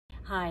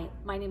Hi,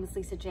 my name is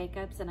Lisa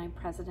Jacobs and I'm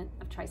president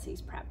of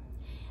Tri-Cities Prep.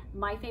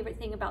 My favorite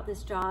thing about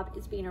this job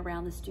is being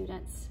around the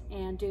students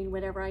and doing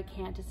whatever I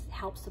can to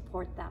help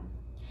support them.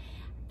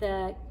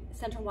 The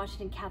Central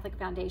Washington Catholic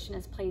Foundation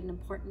has played an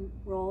important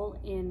role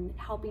in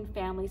helping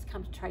families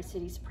come to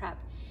Tri-Cities Prep.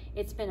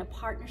 It's been a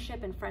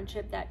partnership and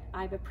friendship that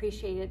I've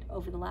appreciated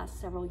over the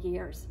last several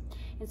years.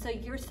 And so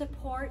your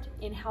support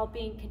in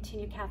helping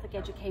continue Catholic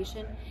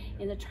education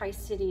in the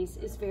Tri-Cities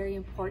is very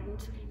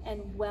important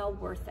and well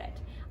worth it.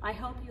 I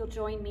hope you'll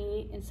join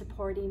me in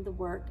supporting the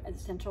work of the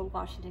Central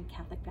Washington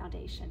Catholic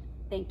Foundation.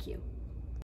 Thank you.